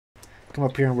come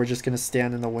up here and we're just gonna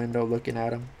stand in the window looking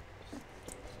at him.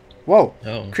 Whoa!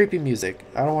 Oh. Creepy music.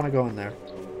 I don't want to go in there.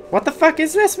 What the fuck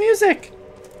is this music?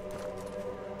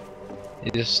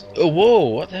 It just. Oh, whoa!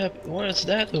 What happened? What is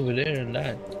that over there and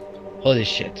that? Holy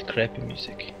shit! Crappy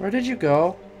music. Where did you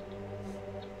go?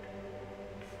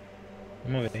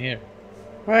 I'm over here.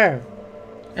 Where?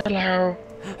 Hello.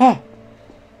 Oh!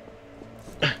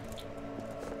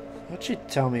 Why'd you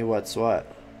tell me what's what?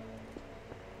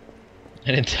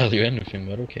 I didn't tell you anything,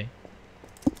 but okay.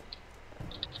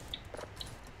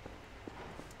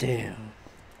 Damn.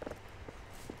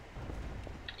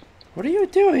 What are you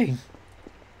doing?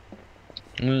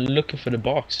 I'm looking for the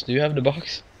box. Do you have the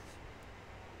box?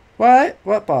 What?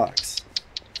 What box?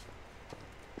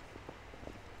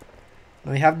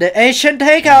 We have the Asian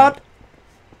takeout!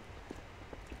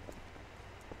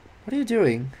 What are you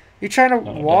doing? You trying to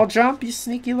wall jump, you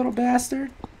sneaky little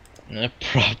bastard? A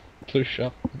prop push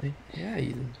up. Yeah,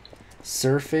 you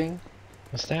surfing.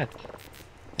 What's that?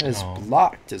 That is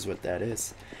blocked is what that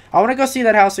is. I want to go see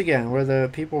that house again where the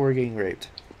people were getting raped.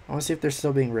 I want to see if they're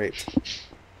still being raped.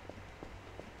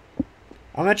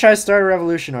 I'm going to try to start a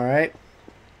revolution, alright?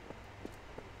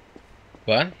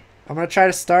 What? I'm going to try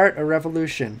to start a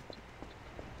revolution.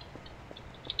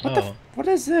 What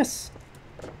is this?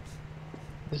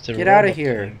 Get out of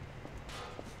here.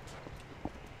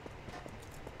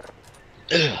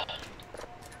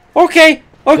 Okay!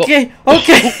 Okay!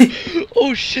 Okay!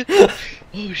 Oh shit!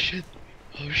 Oh shit!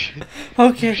 Oh shit!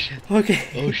 Okay. Oh shit! Okay.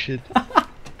 Oh shit!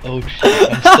 Oh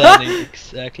shit! I'm standing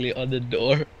exactly on the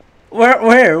door. Where?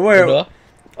 Hello?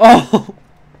 Oh!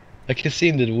 I can see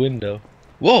in the window.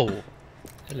 Whoa!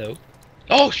 Hello.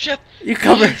 Oh shit! You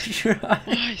covered your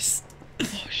eyes.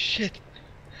 Oh shit!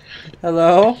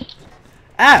 Hello?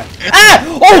 Ah!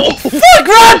 Ah! Oh! Fuck!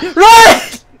 Run! Run!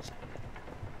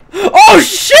 Oh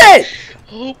shit!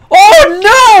 Oh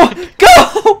no!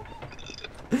 Go!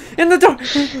 In the door!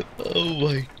 Oh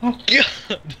my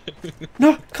god!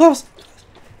 No, close!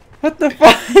 What the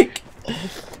fuck?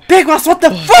 Big Boss, what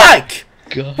the fuck?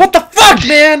 God. What the fuck,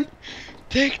 man?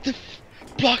 Take the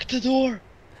block the door.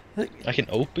 I can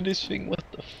open this thing. What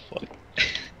the fuck?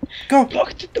 Go.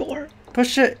 Block the door.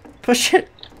 Push it. Push it.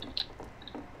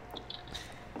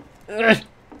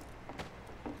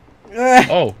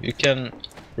 Oh, you can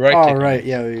right. Oh right,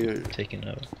 yeah. Taking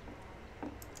out.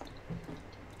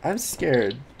 I'm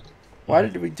scared. Why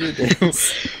did we do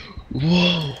this?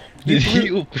 Whoa! Did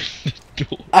he open the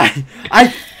door? I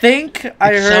think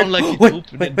I heard. Sound like he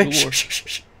opened the door.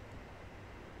 Shh.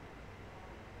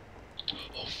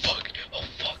 Oh fuck! Oh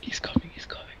fuck! He's coming! He's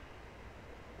coming!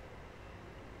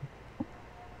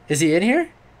 Is he in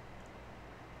here?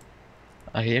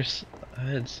 I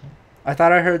heard some. I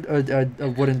thought I heard a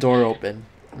wooden door open.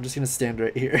 I'm just gonna stand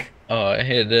right here. Oh, I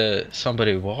heard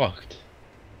somebody walked.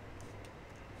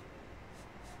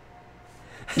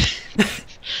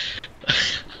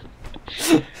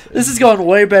 This is going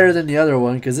way better than the other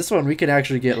one, because this one we can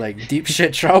actually get like deep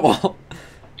shit trouble.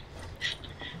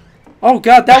 Oh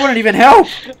god, that wouldn't even help!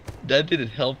 That didn't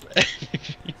help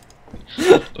anything.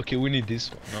 Okay, we need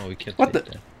this one. No, we can't What take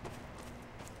the? that.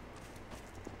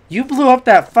 You blew up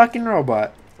that fucking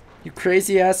robot. You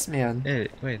crazy ass man. Hey,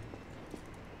 wait.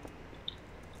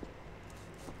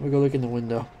 We'll go look in the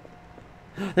window.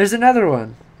 There's another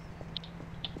one.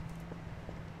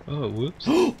 Oh, whoops.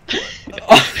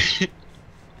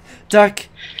 Duck.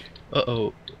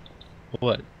 Uh-oh.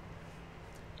 What?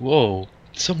 Whoa.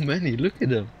 So many. Look at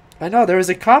them. I know, there was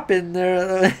a cop in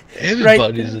there.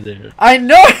 Everybody's right there. I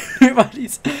know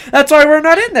everybody's. That's why we're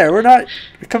not in there. We're not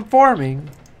conforming.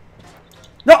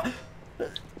 No!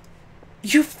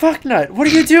 You fucknut. What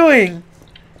are you doing?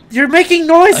 You're making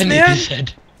noise, I man. need his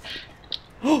head.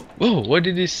 Whoa, what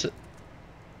did he say?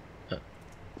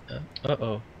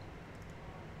 Uh-oh.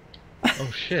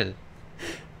 Oh, shit.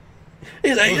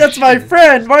 He's like, that's my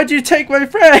friend. Why'd you take my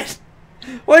friend?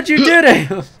 What'd you do to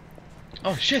him?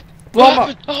 Oh, shit. Blow What him up.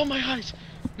 happened? Oh, my eyes.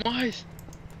 My eyes.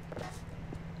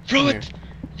 Throw it.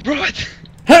 Throw it.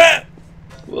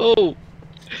 Whoa.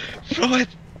 Throw it.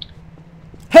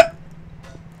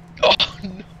 Oh,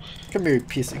 no. Come here, you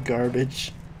piece of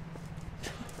garbage.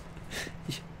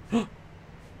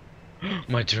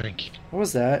 My drink. What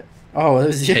was that? Oh, it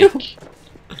was you? Cake.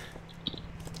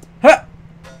 Ha!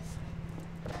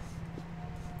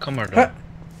 Come on. Ha!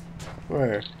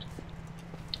 Where?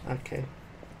 Okay.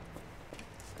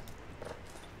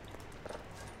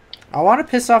 I want to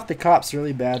piss off the cops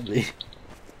really badly.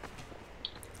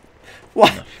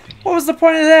 What? What was the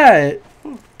point of that?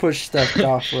 Push stuff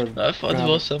off. I thought there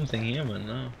was something here, but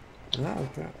no. No,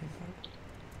 apparently not.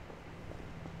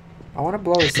 I want to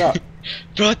blow this up.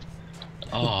 Throw it.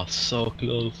 Oh, so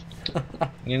close.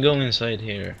 You can go inside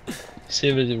here. See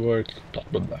if it works. Blah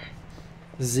blah blah.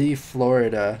 Z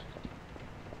Florida.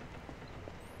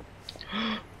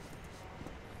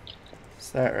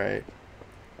 Is that right?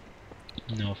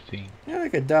 Nothing. Yeah,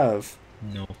 like a dove.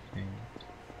 Nothing.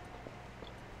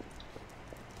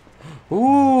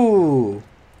 Ooh!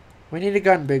 We need a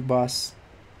gun, Big Boss.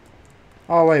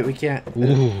 Oh wait, we can't.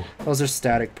 Ooh. Those are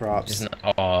static props. It's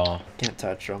not. Oh. Can't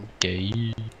touch them.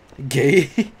 Gay.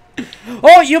 Gay.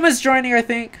 Oh, Yuma's joining, I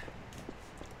think.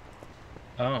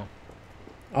 Oh.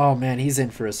 Oh man, he's in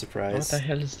for a What surprise. the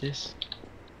hell is this?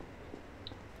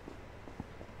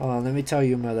 Hold on, let me tell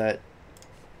Yuma that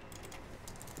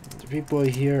the people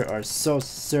here are so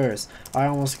serious. I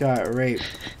almost got raped,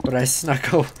 but I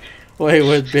snuck away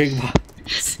with Big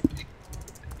Boss.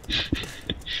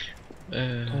 Oh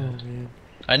man.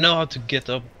 I know how to get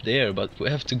up there, but we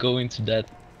have to go into that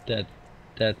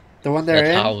The one they're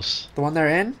that in? house. The one they're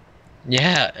in?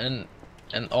 Yeah, and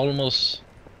almost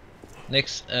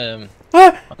next Ah!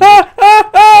 Ah! Ah!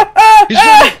 Ah! Ah! He's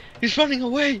Ah! running! He's running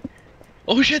away!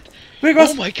 Oh shit! Big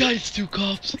Boss! Oh my god, it's two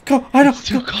cops! Go! I know! It's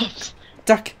two Go. cops!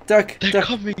 Duck! Duck! They're duck.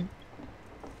 coming!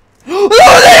 Oh,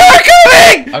 they are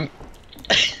coming! I'm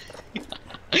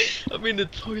I'm in the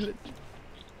toilet.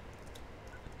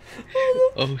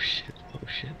 Oh shit, oh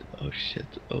shit, oh shit,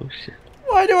 oh shit.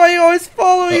 Why do I always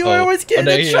follow you? I Uh-oh. always get Are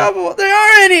they into here? trouble. They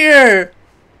are in here!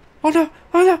 Oh no!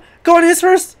 Oh no! Go on his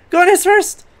first! Go on his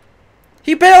first!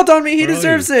 He bailed on me! He Where are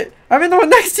deserves you? it! I'm in the one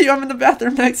next to you! I'm in the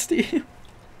bathroom next to you!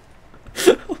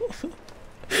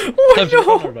 Oh Have you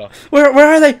run or no! not? Where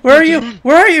are they? Where are Have you you? run?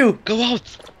 Where are you? Go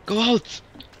out! Go out!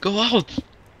 Go out!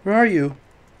 Where are you?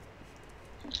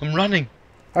 I'm running!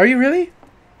 Are you really?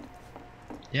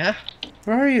 Yeah?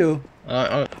 Where are you?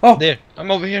 Oh! There! I'm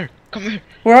over here! Come here!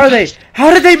 Where are they?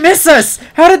 How did they miss us?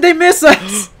 How did they miss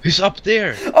us? He's up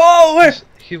there! Oh, where?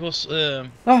 He was Oh,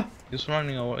 he was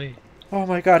running away. oh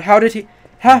my god! How did he? Oh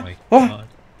How? my Oh, god.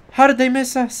 how did they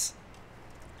miss us?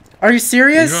 Are you He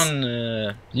serious?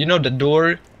 run you know the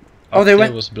door Oh, up they there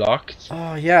went- was blocked?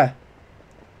 Oh yeah.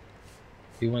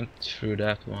 He went through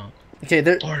that one. Okay,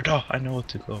 there. Arda, I know where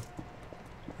to go.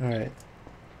 All right.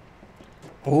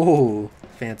 Oh,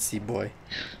 fancy boy.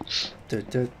 Da,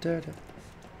 da, da, da.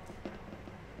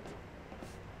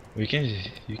 You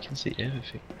can see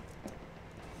everything.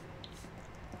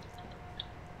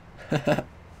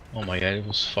 Oh my god, it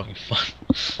was fucking fun.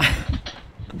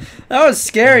 That was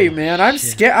scary, Oh, man. I'm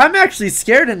shit. scared. I'm actually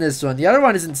scared in this one. The other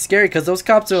one isn't scary because those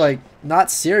cops are like not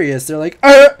serious. They're like,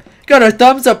 got our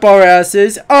thumbs up our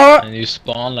asses. And you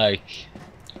spawn like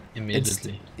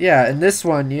immediately. Yeah, in this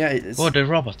one, yeah. It's, Oh, the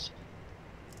robots.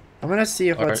 I'm gonna see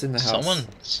if what's in the house. Someone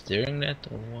steering that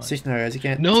or what? See, no, guys, you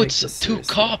can't. No, take it's this two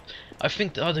seriously. cop. I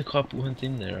think the other cop went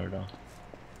in there or no?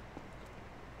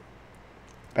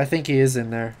 I think he is in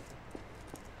there.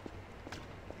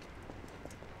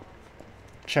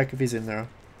 Check if he's in there.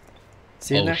 Is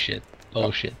he in Oh there? shit.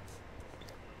 Oh shit.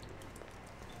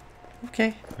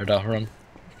 Okay. Arda, run.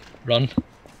 Run.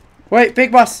 Wait,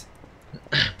 Big Boss.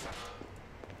 Go,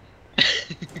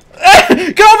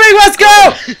 Big Boss,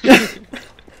 go!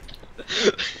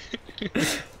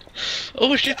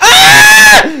 Oh shit.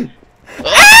 Ah!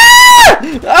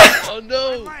 Ah! Oh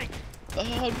no!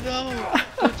 Oh no!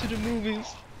 Go to the movies!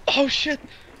 Oh shit!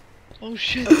 Oh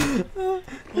shit!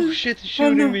 Oh shit, he's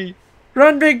shooting no. me!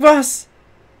 Run, Big Boss!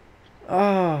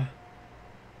 Oh,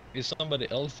 Is somebody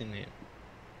else in here?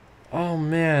 oh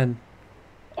man.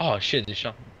 Oh shit, he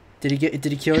shot me. Did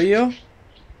he kill you?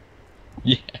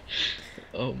 Yeah.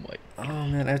 Oh my. Oh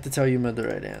man, I have to tell you the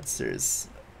right answers.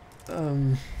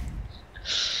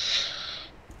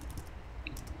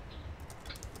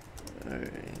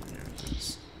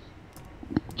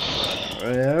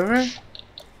 Whatever.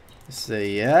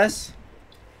 Say yes.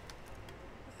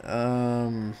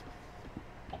 I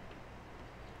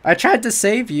tried to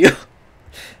save you.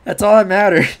 That's all that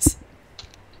matters.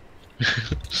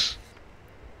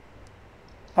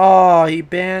 Oh, he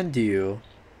banned you.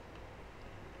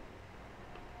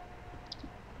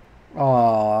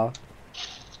 Aw.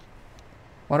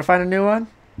 Want to find a new one?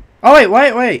 Oh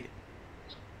wait.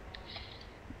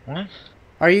 What?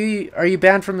 Are you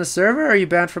banned from the server or are you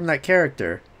banned from that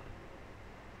character?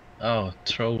 Oh,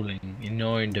 trolling,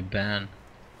 ignoring the ban.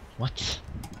 What?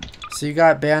 So you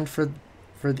got banned for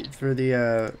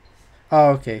the oh,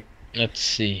 okay. Let's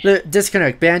see.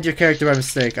 Disconnect. Banned your character by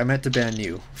mistake. I meant to ban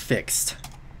you. Fixed.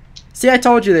 See, I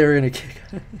told you they were gonna kick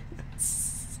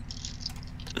us.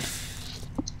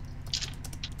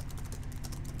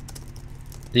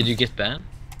 Did you get banned?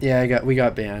 Yeah, we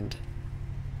got banned.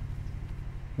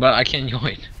 But I can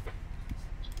join.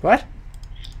 What?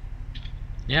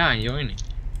 Yeah, I'm joining.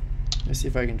 Let me see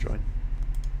if I can join.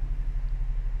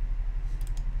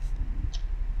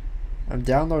 I'm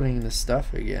downloading this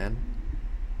stuff again.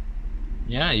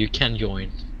 Yeah, you can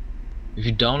join. If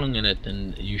you're downloading it,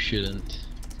 then you shouldn't.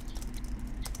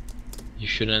 You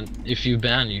shouldn't. If you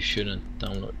ban, you shouldn't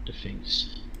download the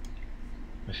things.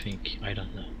 I think. I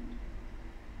don't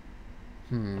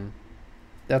know.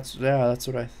 That's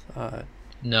what I thought.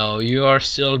 No, you are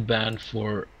still banned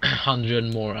for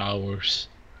 100 more hours.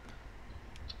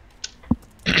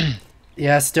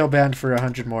 Yeah, still banned for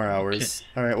 100 more hours.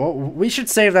 Okay. All right, well, we should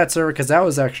save that server because that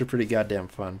was actually pretty goddamn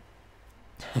fun.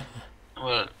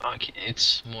 Well, okay,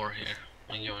 it's more here.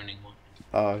 I'm joining one.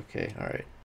 Oh, okay, all right.